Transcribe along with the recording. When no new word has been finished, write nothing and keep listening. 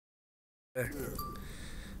Yeah.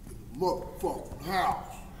 Motherfucking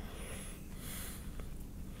house.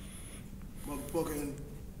 Motherfucking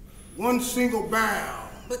one single bound.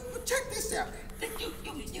 But check this out. You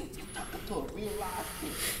talking to a real live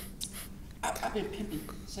bitch. I've been pimping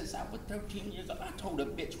since I was 13 years old. I told a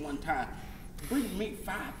bitch one time, bring me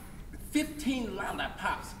 15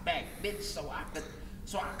 lollipops back, bitch, so I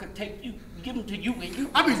could take you, give them to you and you.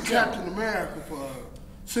 I've been Captain America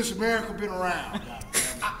since America been around.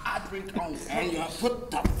 I drink on And you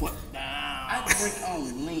put the foot down. I drink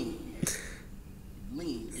on lean.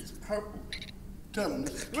 Lean is purple. Tell him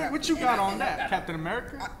this is Captain. What you got on that, Captain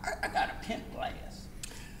America? I got a Pimp glass.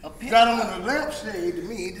 Got on the lampshade to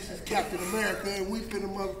me. This is Captain America, and we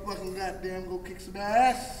finna motherfucking goddamn go kick some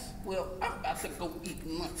ass. Well, I'm about to go eat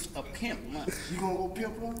lunch, a Pimp lunch. You gonna go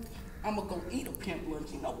pimp lunch? I'm gonna go eat a Pimp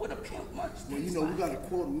lunch. You know what a Pimp lunch is? Well, you know, we got a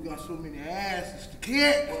quota. We got so many asses to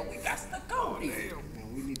kick. Well, we got to go there.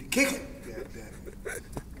 And we need to kick it. Goddamn.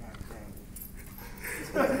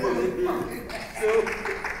 All right,